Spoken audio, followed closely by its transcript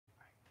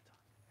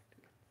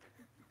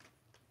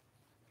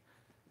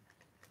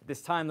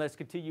This time, let's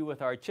continue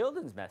with our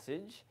children's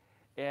message.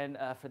 And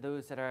for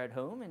those that are at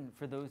home and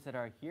for those that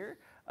are here,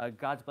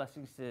 God's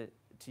blessings to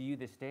you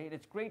this day. And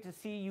it's great to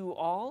see you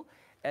all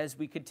as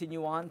we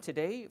continue on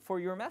today for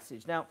your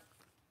message. Now,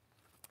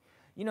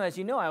 as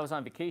you know, I was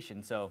on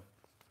vacation,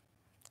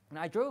 and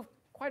I drove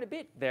quite a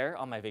bit there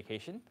on my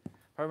vacation,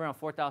 probably around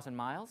 4,000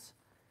 miles.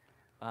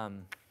 My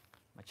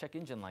check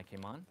engine light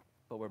came on,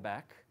 but we're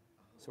back,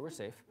 so we're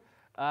safe.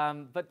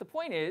 But the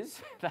point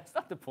is, that's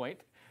not the point.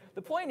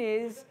 The point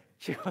is,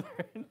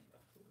 children,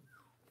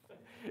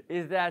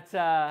 is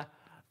that,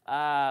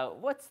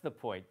 what's the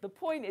point? The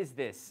point is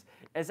this.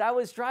 As I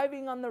was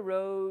driving on the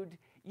road,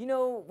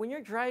 when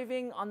you're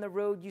driving on the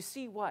road, you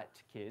see what,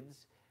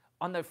 kids?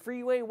 On the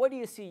freeway, what do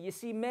you see? You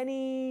see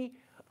many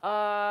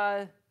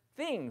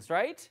things,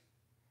 right?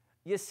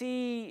 You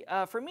see,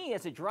 for me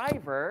as a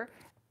driver,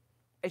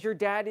 as your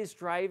dad is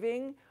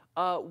driving,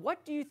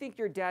 what do you think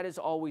your dad is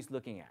always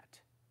looking at?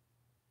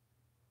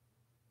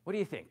 What do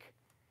you think?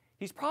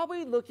 He's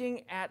probably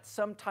looking at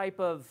some type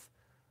of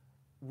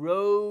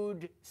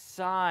road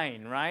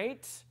sign,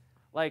 right?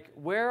 Like,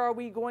 where are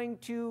we going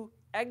to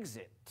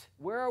exit?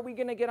 Where are we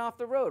going to get off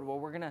the road? Well,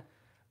 we're going to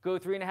go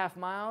 3.5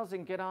 miles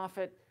and get off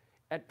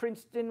at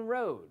Princeton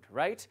Road,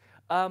 right?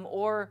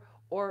 Or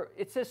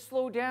it says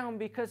slow down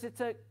because it's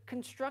a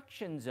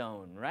construction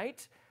zone,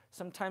 right?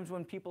 Sometimes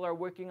when people are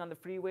working on the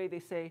freeway, they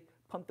say,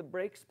 pump the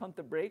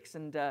brakes,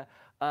 and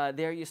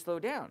there you slow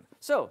down.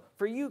 So,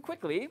 for you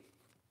quickly,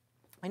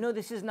 I know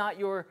this is not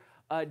your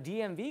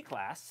DMV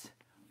class,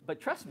 but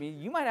trust me,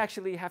 you might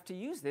actually have to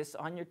use this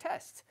on your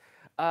test.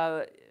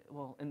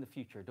 Well, in the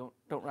future, don't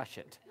rush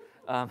it.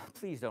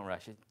 Please don't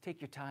rush it.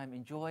 Take your time,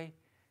 enjoy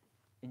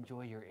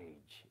your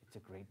age. It's a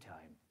great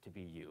time to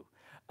be you.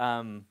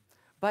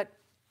 But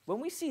when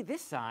we see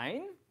this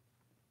sign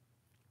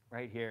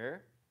right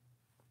here,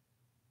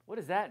 what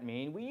does that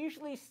mean? We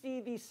usually see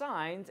these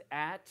signs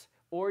at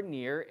or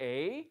near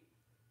a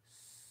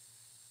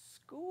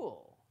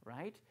school,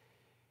 right?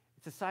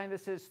 It's a sign that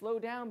says slow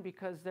down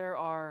because there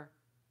are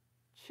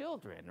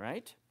children,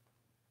 right?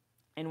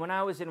 And when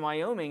I was in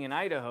Wyoming and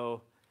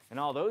Idaho and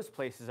all those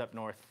places up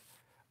north,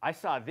 I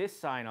saw this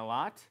sign a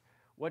lot.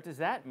 What does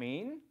that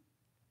mean?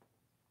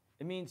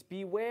 It means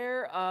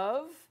beware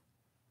of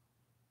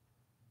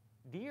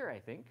deer, I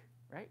think,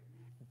 right?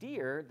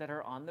 Deer that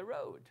are on the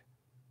road.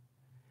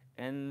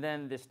 And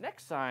then this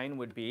next sign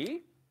would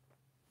be,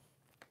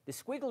 the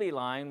squiggly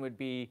line would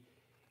be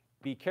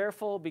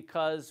careful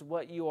because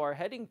what you are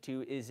heading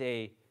to is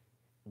a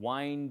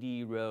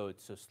windy road,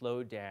 so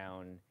slow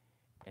down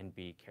and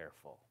be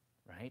careful,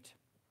 right?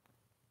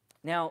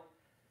 Now,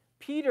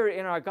 Peter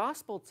in our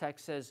gospel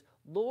text says,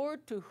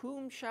 Lord, to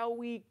whom shall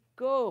we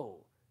go?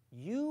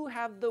 You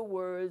have the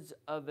words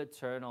of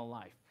eternal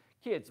life.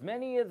 Kids,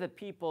 many of the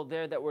people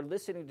there that were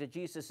listening to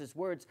Jesus'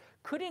 words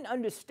couldn't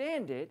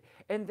understand it,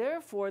 and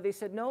therefore they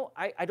said, no,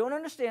 I don't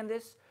understand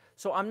this,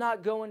 so I'm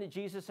not going to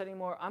Jesus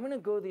anymore. I'm going to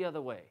go the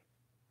other way,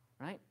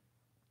 right?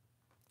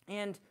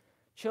 And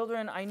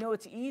children, I know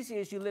it's easy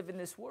as you live in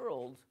this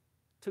world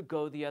to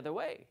go the other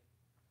way,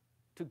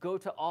 to go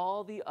to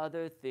all the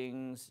other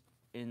things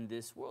in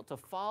this world, to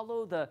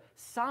follow the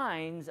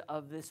signs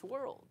of this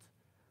world.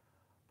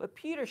 But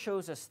Peter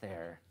shows us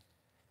there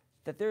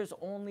that there's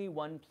only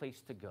one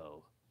place to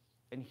go.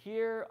 And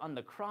here on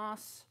the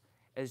cross,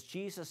 as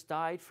Jesus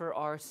died for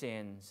our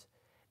sins,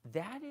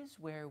 that is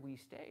where we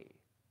stay.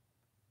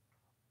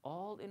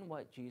 All in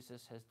what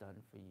Jesus has done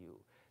for you.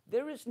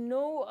 There is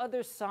no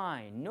other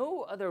sign,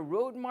 no other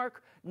road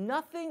mark,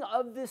 nothing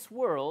of this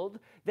world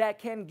that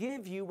can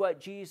give you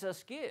what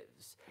Jesus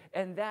gives.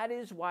 And that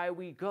is why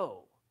we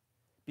go.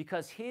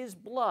 Because his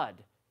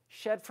blood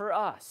shed for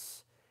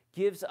us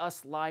gives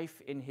us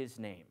life in his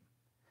name.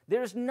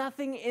 There's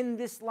nothing in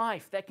this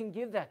life that can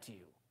give that to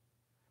you.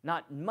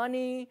 Not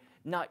money,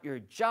 not your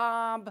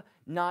job,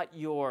 not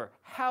your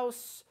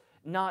house,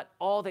 not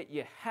all that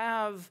you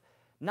have,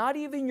 not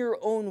even your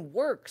own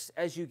works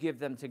as you give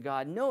them to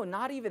God. No,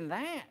 not even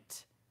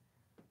that.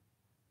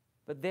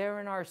 But there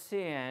in our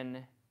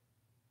sin,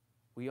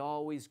 we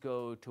always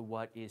go to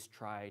what is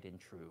tried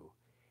and true.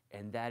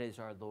 And that is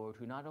our Lord,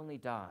 who not only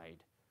died,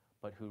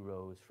 but who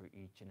rose for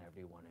each and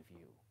every one of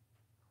you.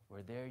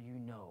 Where there you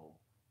know,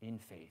 in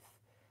faith,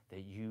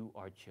 that you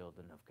are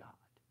children of God.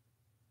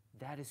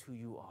 That is who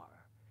you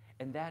are.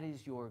 And that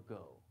is your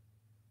go.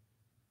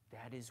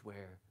 That is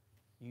where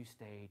you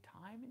stay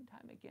time and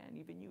time again,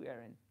 even you,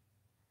 Aaron,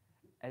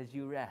 as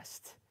you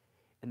rest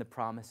in the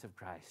promise of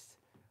Christ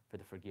for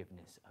the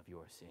forgiveness of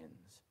your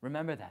sins.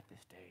 Remember that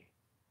this day.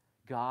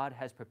 God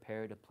has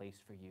prepared a place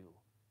for you,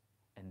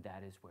 and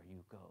that is where you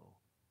go,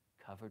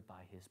 covered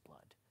by his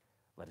blood.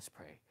 Let us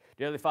pray.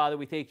 Dear Heavenly Father,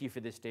 we thank you for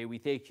this day. We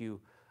thank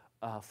you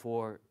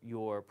for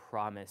your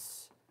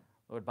promise.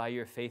 Lord, by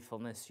your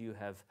faithfulness, you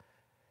have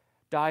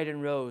died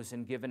and rose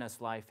and given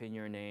us life in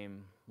your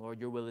name. Lord,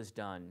 your will is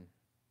done,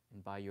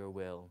 and by your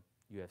will,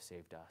 you have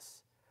saved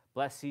us.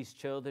 Bless these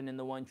children in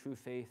the one true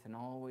faith, and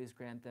always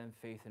grant them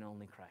faith in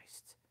only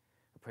Christ.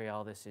 We pray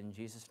all this in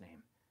Jesus'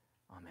 name.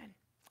 Amen.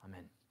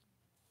 Amen.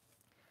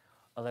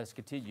 Let us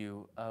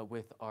continue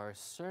with our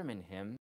sermon hymn.